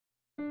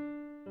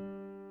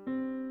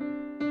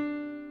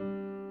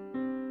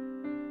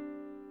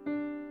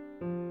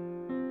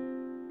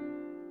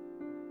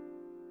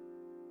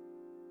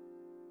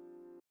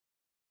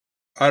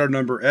Item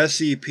number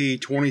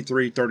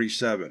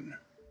SCP-2337.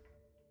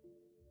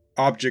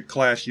 Object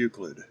Class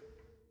Euclid.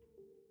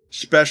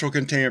 Special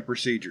Containment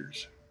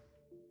Procedures.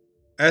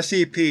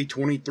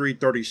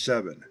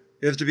 SCP-2337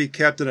 is to be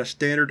kept in a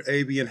standard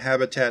avian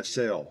habitat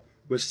cell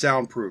with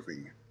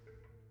soundproofing.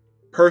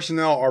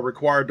 Personnel are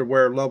required to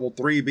wear Level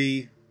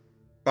 3B,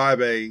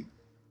 5A,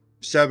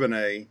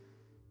 7A,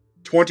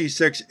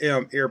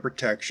 26M ear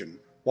protection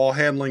while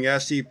handling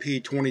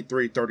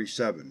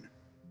SCP-2337.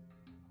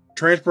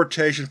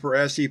 Transportation for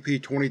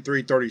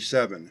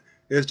SCP-2337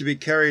 is to be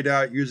carried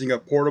out using a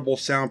portable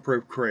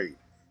soundproof crate.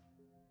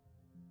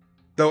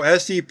 Though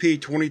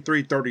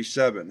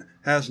SCP-2337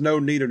 has no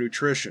need of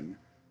nutrition,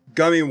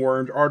 gummy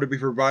worms are to be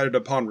provided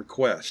upon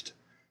request,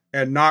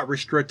 and not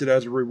restricted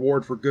as a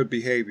reward for good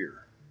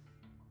behavior.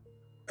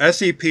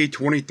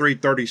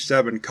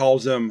 SCP-2337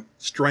 calls them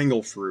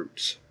strangle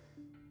fruits.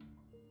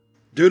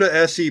 Due to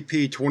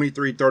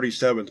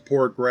SCP-2337's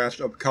poor grasp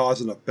of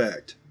cause and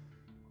effect,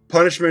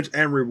 punishments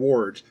and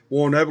rewards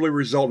will inevitably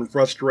result in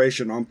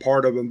frustration on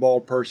part of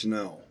involved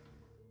personnel.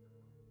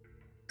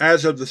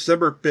 As of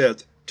December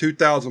 5,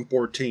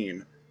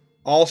 2014,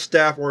 all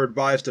staff are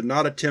advised to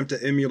not attempt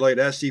to emulate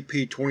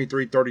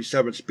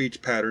SCP-2337's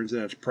speech patterns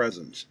in its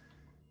presence,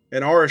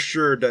 and are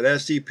assured that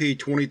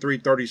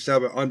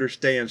SCP-2337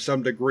 understands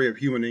some degree of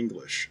human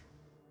English.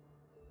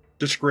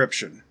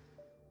 Description: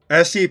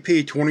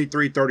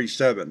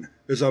 SCP-2337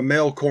 is a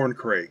male corn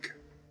crake.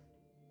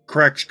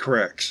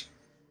 Crex.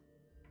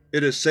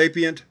 It is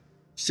sapient,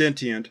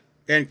 sentient,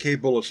 and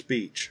capable of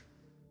speech.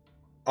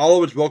 All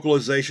of its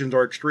vocalizations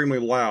are extremely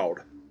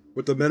loud,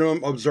 with the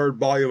minimum observed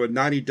volume of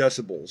 90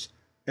 decibels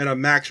and a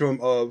maximum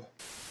of.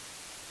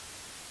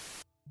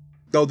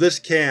 Though this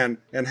can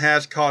and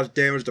has caused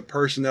damage to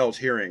personnel's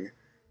hearing,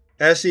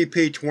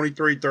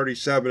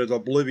 SCP-2337 is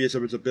oblivious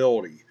of its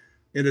ability,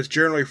 and is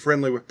generally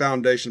friendly with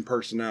Foundation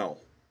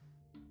personnel.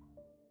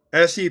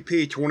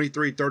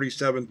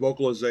 SCP-2337's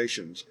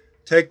vocalizations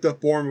take the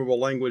form of a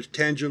language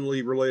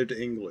tangentially related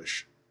to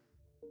English.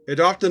 It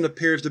often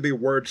appears to be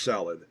word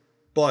salad,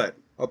 but,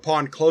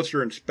 upon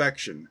closer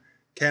inspection,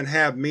 can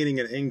have meaning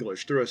in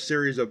English through a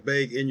series of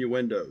vague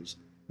innuendos,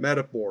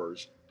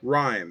 metaphors,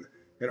 rhyme,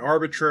 and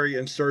arbitrary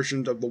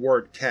insertions of the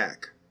word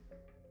cack.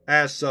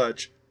 As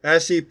such,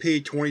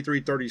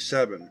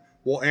 SCP-2337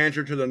 will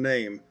answer to the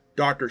name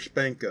Dr.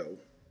 Spanko.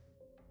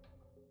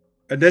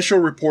 Initial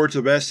reports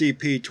of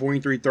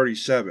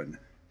SCP-2337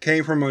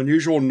 came from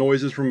unusual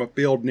noises from a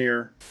field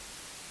near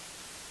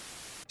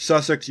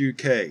Sussex,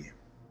 UK,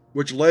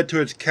 which led to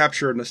its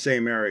capture in the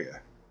same area.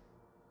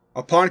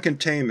 Upon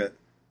containment,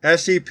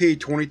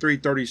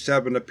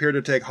 SCP-2337 appeared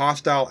to take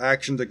hostile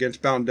actions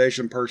against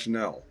Foundation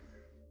personnel,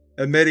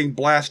 emitting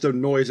blasts of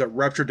noise that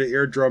ruptured the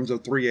eardrums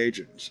of 3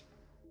 agents.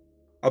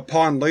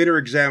 Upon later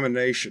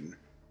examination,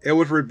 it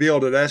was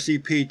revealed that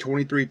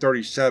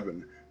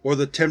SCP-2337 was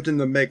attempting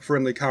to make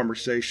friendly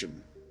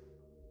conversation.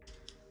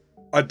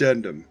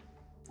 Addendum: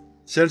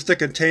 Since the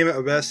containment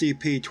of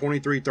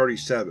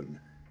SCP-2337,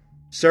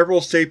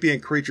 several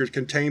sapient creatures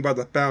contained by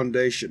the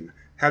Foundation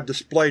have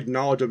displayed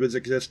knowledge of its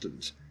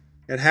existence,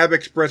 and have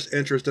expressed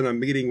interest in a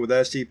meeting with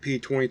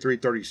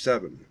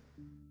SCP-2337.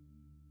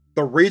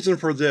 The reason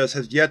for this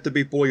has yet to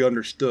be fully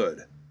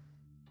understood,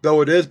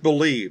 though it is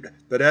believed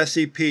that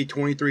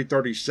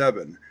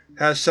SCP-2337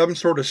 has some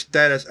sort of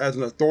status as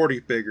an authority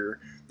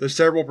figure to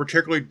several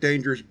particularly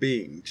dangerous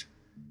beings.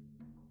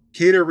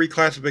 Key to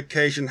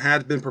reclassification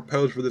has been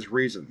proposed for this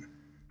reason,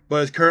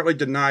 but is currently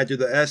denied due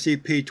to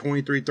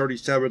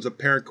SCP-2337's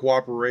apparent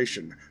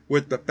cooperation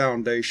with the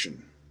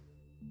Foundation.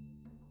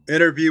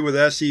 Interview with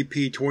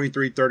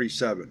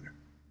SCP-2337,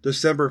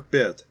 December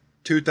 5,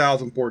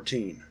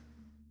 2014.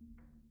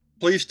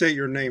 Please state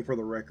your name for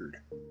the record.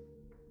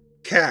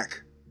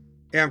 Cack.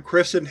 Am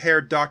christened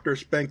Herr Dr.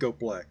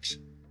 Spankoplex.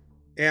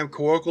 Am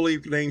colloquially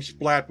named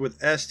Splat with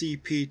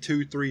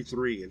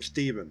SCP-233 and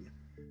Stephen.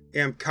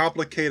 Am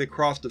complicated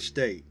across the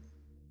state.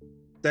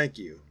 Thank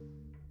you.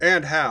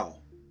 And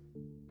how?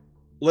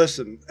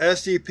 Listen,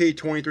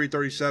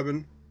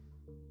 SCP-2337.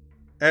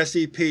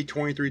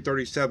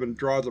 SCP-2337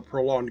 draws a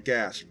prolonged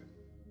gasp.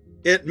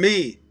 It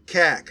me,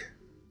 Cack.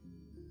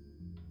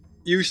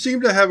 You seem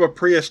to have a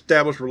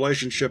pre-established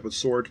relationship of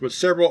sorts with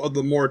several of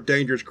the more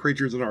dangerous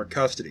creatures in our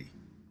custody.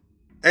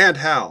 And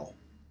how?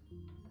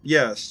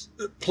 Yes,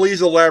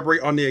 please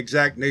elaborate on the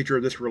exact nature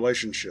of this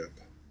relationship.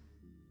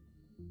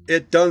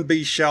 It done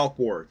be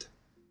Shalforth.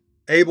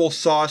 Able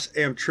sauce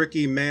am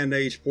tricky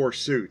mayonnaise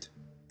forsooth.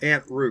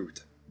 Aunt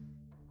Ruth.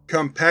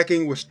 Come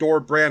packing with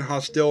store-brand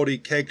hostility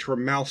cakes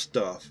from mouth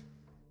stuff.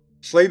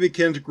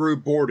 Slavykins grew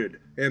boarded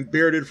and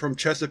bearded from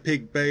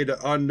Chesapeake Bay to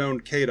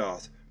unknown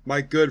Kadoth,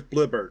 my good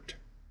Flibbert.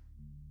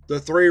 The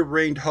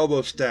 3-ringed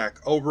hobo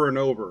stack over and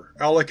over,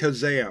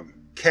 alakazam,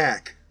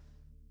 cack.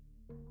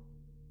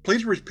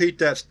 Please repeat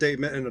that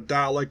statement in the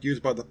dialect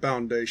used by the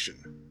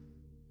Foundation.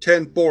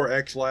 10-4,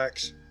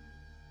 Xlax.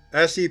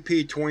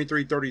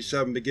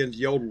 SCP-2337 begins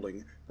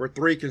yodeling for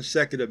 3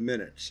 consecutive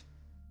minutes.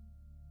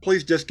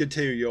 Please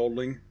discontinue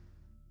yodeling.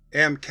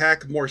 Am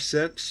cack more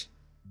sense?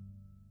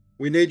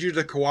 We need you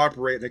to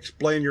cooperate and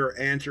explain your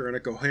answer in a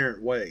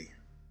coherent way.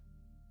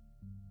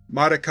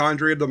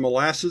 Mitochondria to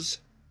molasses?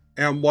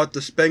 And what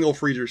the Spangle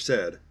Freezer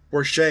said.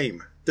 For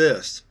shame.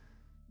 This.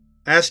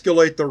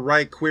 Asculate the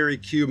right query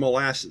Q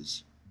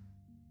molasses.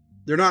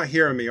 You're not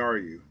hearing me, are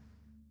you?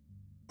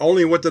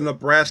 Only with the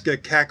Nebraska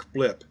cack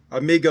flip.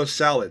 Amigo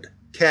salad.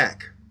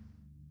 Cack.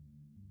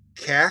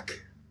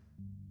 Cack?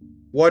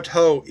 What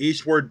ho,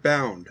 eastward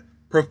bound.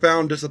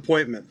 Profound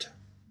disappointment.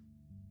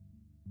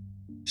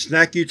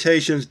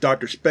 Snackutations,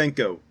 Dr.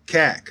 Spanko.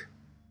 Cack.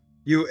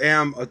 You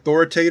am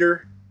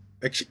authoritator?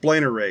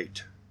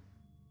 Explainerate.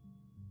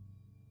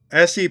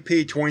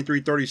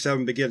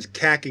 SCP-2337 begins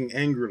cacking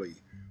angrily,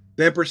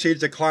 then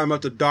proceeds to climb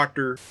up to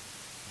Dr.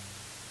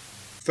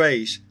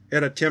 face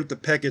and attempt to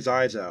peck his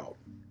eyes out.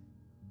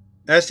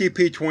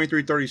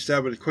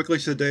 SCP-2337 is quickly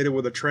sedated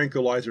with a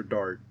tranquilizer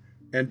dart,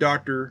 and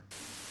Dr.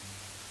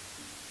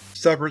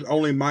 suffers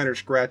only minor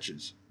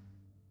scratches.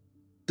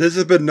 This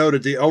has been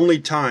noted the only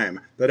time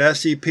that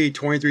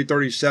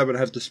SCP-2337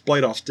 has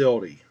displayed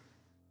hostility.